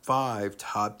top 5,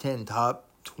 top 10, top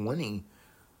 20,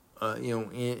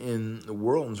 in the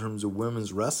world in terms of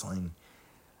women's wrestling.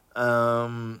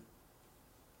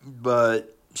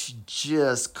 But she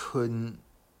just couldn't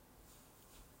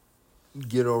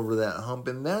get over that hump.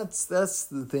 And that's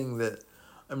the thing that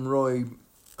I'm really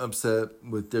upset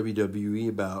with WWE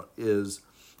about is,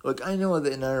 look, I know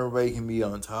that not everybody can be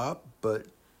on top, but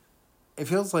it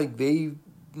feels like they've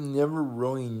never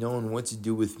really known what to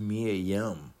do with Mia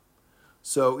Yim.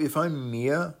 So if I'm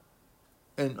Mia,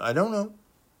 and I don't know,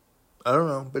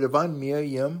 but if I'm Mia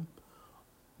Yim,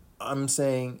 I'm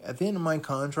saying at the end of my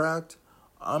contract,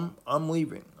 I'm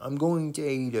leaving. I'm going to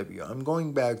AEW. I'm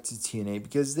going back to TNA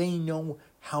because they know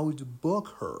how to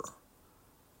book her.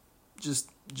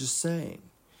 Just saying.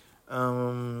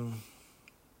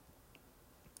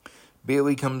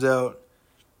 Bayley comes out,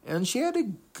 and she had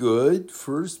a good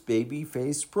first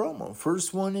babyface promo.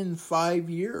 First one in 5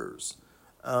 years.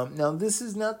 Now, this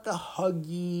is not the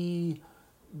huggy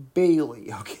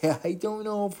Bayley, okay? I don't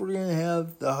know if we're going to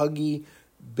have the huggy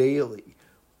Bayley,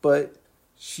 but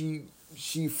she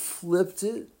flipped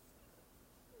it.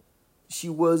 She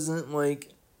wasn't like,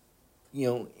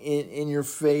 in your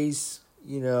face,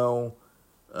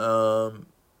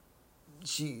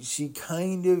 She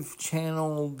kind of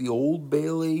channeled the old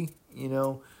Bayley,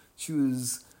 She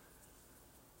was,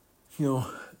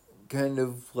 kind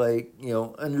of like,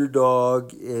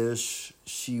 underdog-ish.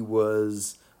 She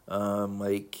was,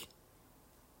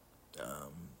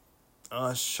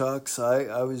 shucks,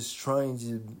 I was trying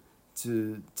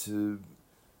to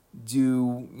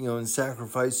do, and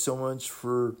sacrifice so much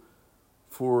for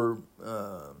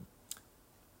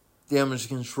Damage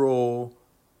Control,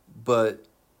 but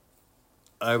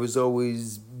I was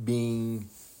always being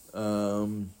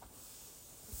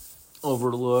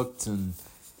overlooked, and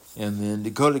then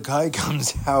Dakota Kai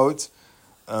comes out,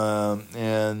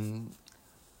 and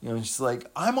she's like,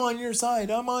 I'm on your side,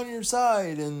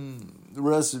 and the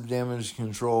rest of Damage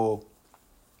Control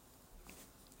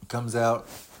comes out,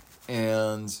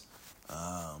 and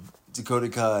Dakota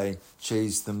Kai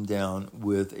chased them down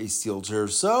with a steel chair.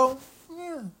 So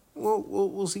yeah,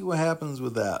 we'll see what happens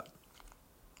with that.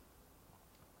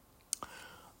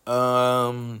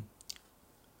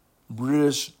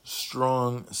 British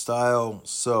Strong Style.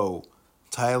 So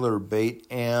Tyler Bate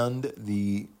and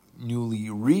the newly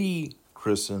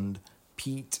rechristened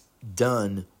Pete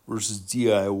Dunne versus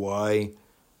DIY.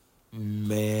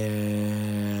 Man.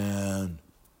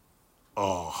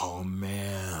 Oh,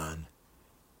 man.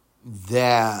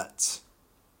 That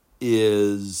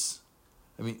is...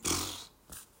 I mean,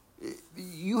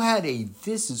 you had a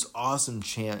 "this is awesome"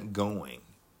 chant going.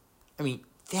 I mean,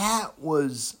 that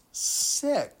was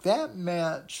sick. That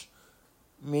match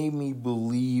made me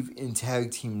believe in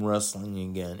tag team wrestling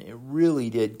again. It really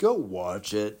did. Go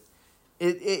watch it.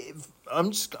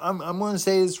 I'm going to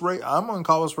say this right. I'm going to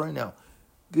call this right now.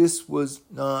 This was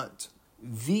not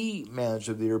the match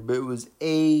of the year, but it was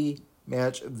a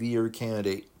match of the year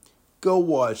candidate. Go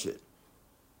watch it.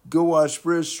 Go watch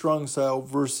British Strong Style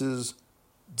versus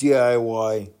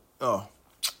DIY. Oh,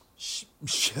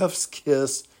 chef's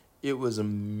kiss. It was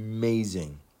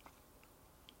amazing.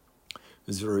 It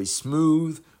was very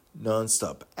smooth,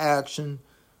 non-stop action.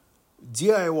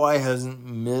 DIY hasn't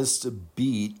missed a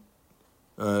beat,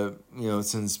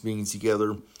 since being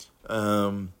together.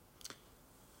 The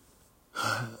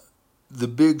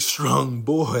big strong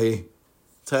boy,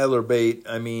 Tyler Bate,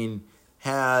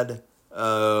 had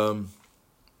one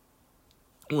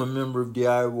member of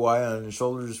DIY on his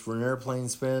shoulders for an airplane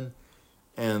spin,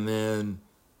 and then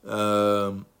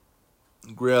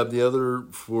grabbed the other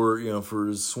for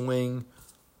his swing.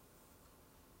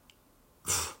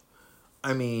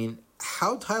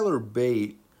 How Tyler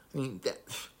Bate,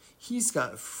 he's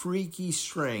got freaky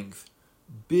strength.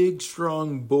 Big,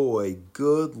 strong boy.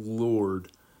 Good Lord.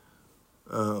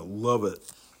 Love it.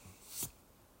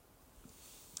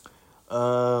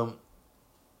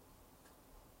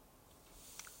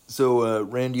 So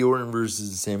Randy Orton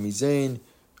versus Sami Zayn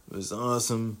was an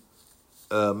awesome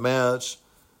match.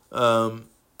 It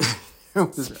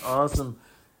was an awesome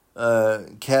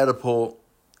catapult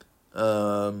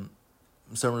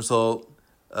somersault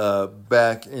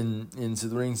back into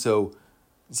the ring. So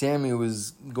Sammy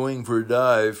was going for a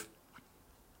dive,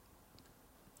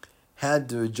 had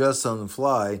to adjust on the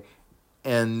fly,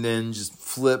 and then just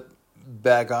flip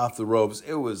back off the ropes.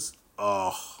 It was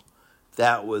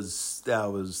that was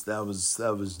nice.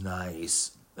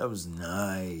 That was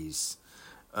nice.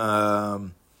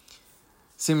 Sami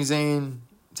Zayn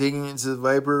taking it to the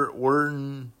Viper.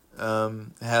 Orton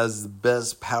has the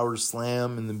best power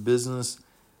slam in the business.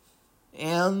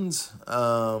 And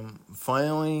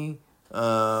finally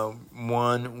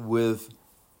won with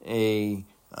a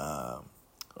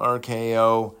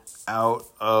RKO out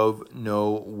of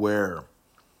nowhere.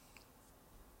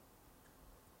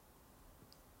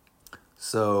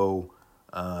 So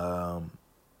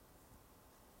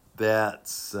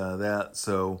that's that.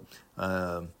 So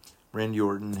Randy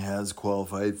Orton has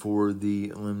qualified for the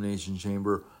Elimination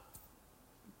Chamber.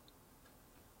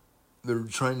 They're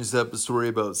trying to set up a story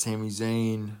about Sami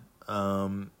Zayn.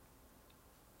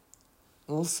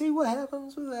 We'll see what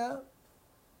happens with that.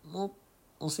 We'll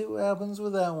see what happens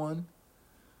with that one.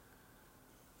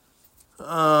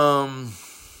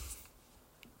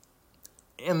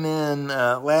 And then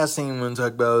last thing I'm going to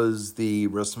talk about is the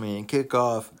WrestleMania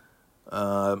kickoff.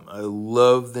 I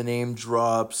love the name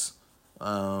drops.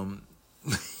 They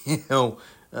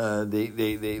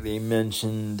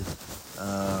mentioned.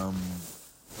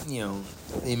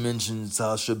 They mentioned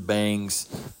Sasha Banks.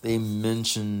 They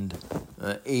mentioned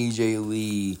AJ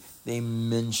Lee. They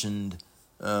mentioned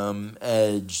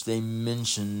Edge. They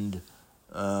mentioned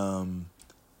all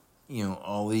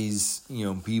these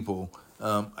people.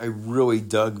 I really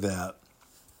dug that.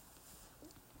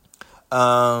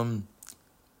 I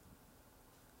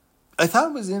thought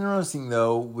it was interesting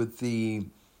though with the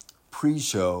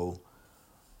pre-show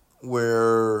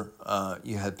where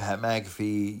you had Pat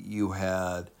McAfee, you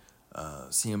had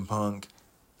CM Punk,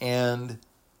 and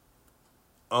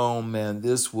oh man,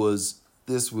 this was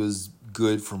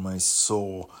good for my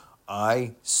soul.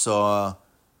 I saw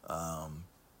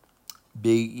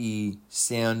Big E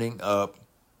standing up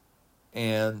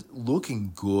and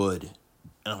looking good,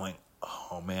 and I'm like,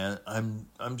 oh man, I'm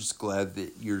just glad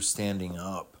that you're standing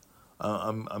up.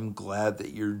 I'm glad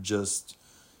that you're just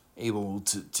able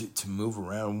to move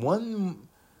around one,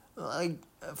 like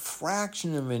a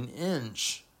fraction of an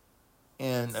inch,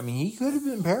 and I mean he could have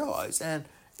been paralyzed, and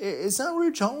it's not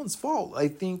Ridge Holland's fault. I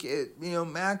think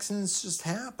accidents just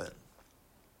happen.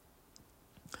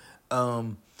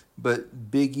 But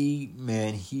Big E,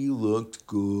 man, he looked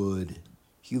good.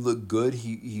 He looked good.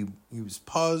 He was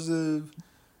positive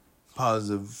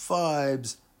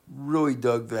vibes. Really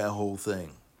dug that whole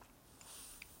thing.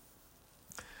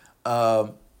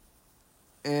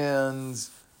 And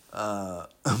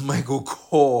Michael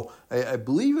Cole, I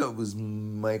believe it was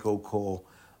Michael Cole,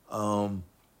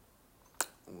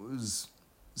 was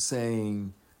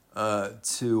saying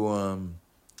to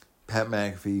Pat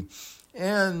McAfee,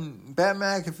 and Pat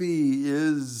McAfee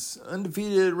is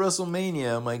undefeated at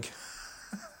WrestleMania. I'm like,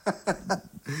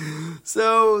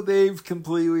 so they've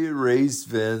completely erased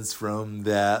Vince from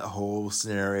that whole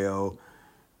scenario.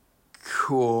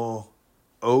 Cool.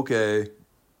 Okay.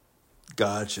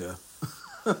 Gotcha.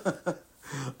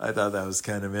 I thought that was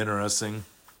kind of interesting.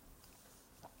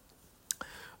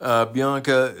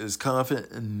 Bianca is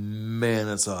confident, and man,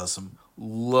 that's awesome.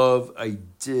 I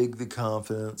dig the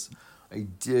confidence. I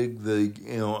dig the,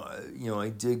 I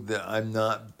dig that I'm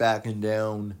not backing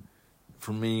down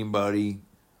from anybody.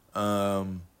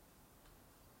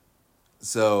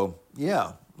 So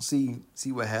yeah, we'll see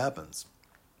what happens.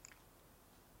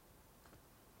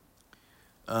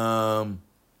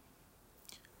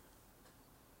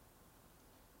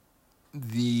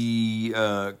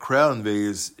 The crowd in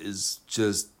Vegas is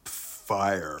just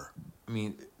fire. I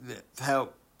mean, how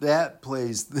that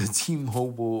place, the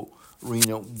T-Mobile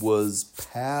Arena, was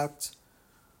packed,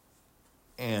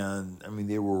 and I mean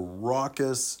they were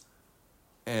raucous,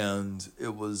 and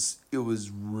it was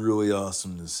really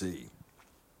awesome to see.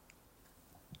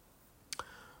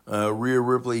 Rhea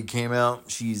Ripley came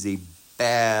out. She's a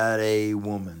bad A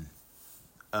woman.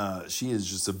 She is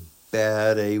just a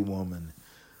bad A woman.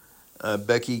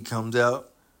 Becky comes out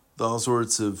with all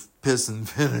sorts of piss and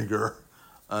vinegar.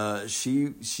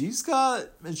 She's got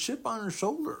a chip on her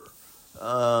shoulder.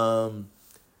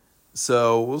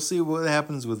 So we'll see what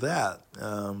happens with that.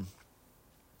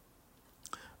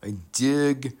 I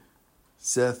dig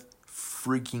Seth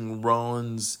freaking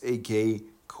Rollins, a.k.a.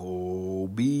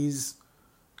 Kobe's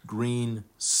green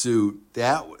suit.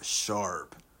 That was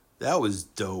sharp. That was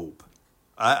dope.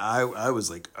 I was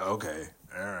like, okay,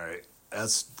 all right.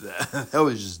 That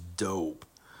was just dope.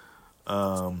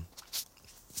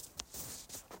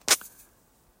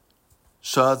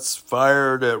 Shots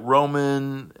fired at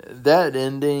Roman. That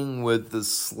ending with the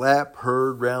slap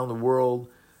heard around the world.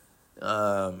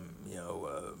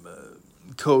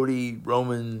 Cody,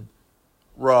 Roman,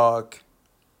 Rock,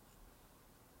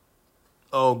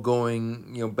 all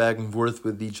going, back and forth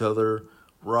with each other.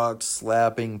 Rock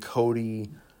slapping Cody.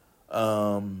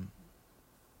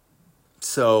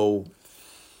 So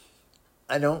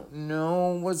I don't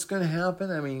know what's going to happen.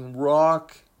 I mean,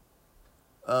 Rock,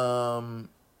 I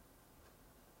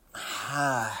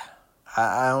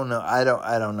don't know. I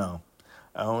don't know.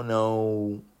 I don't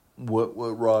know what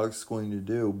Rock's going to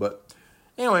do. But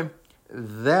anyway,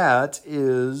 that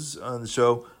is on the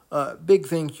show. Big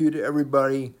thank you to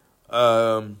everybody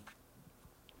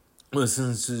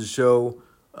listens to the show.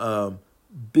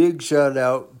 Big shout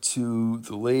out to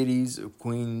the ladies of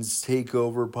Queen's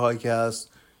Takeover podcast.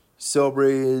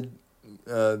 Celebrated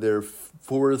their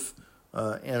 4th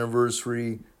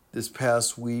anniversary this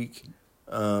past week,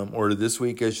 or this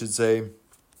week, I should say.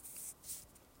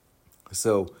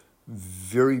 So,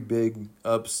 very big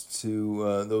ups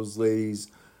to those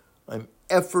ladies. I'm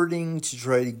efforting to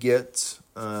try to get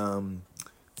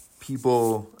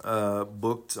people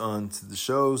booked onto the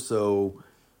show. So,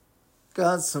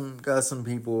 got some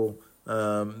people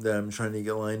that I'm trying to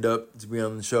get lined up to be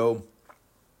on the show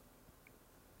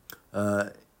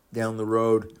down the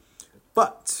road.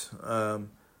 But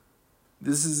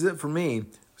this is it for me.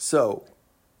 So,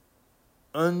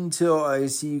 until I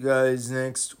see you guys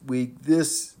next week,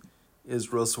 this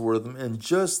is Russell Wortham. And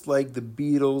just like the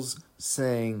Beatles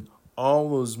sang all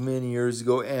those many years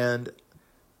ago, and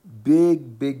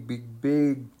big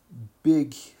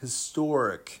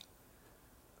historic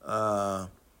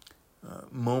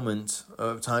moment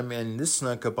of time, and this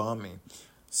snuck up on me.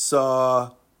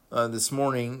 Saw this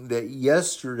morning that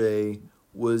yesterday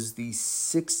was the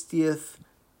 60th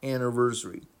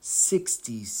anniversary.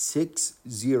 60, the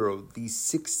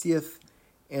 60th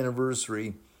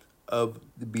anniversary of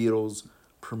the Beatles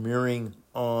premiering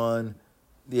on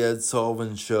the Ed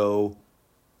Sullivan Show.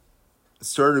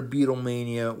 Started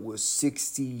Beatlemania was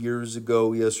 60 years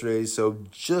ago yesterday. So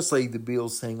just like the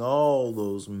Beatles sang all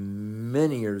those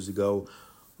many years ago,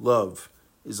 love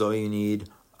is all you need.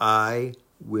 I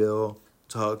will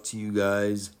talk to you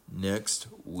guys next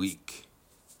week.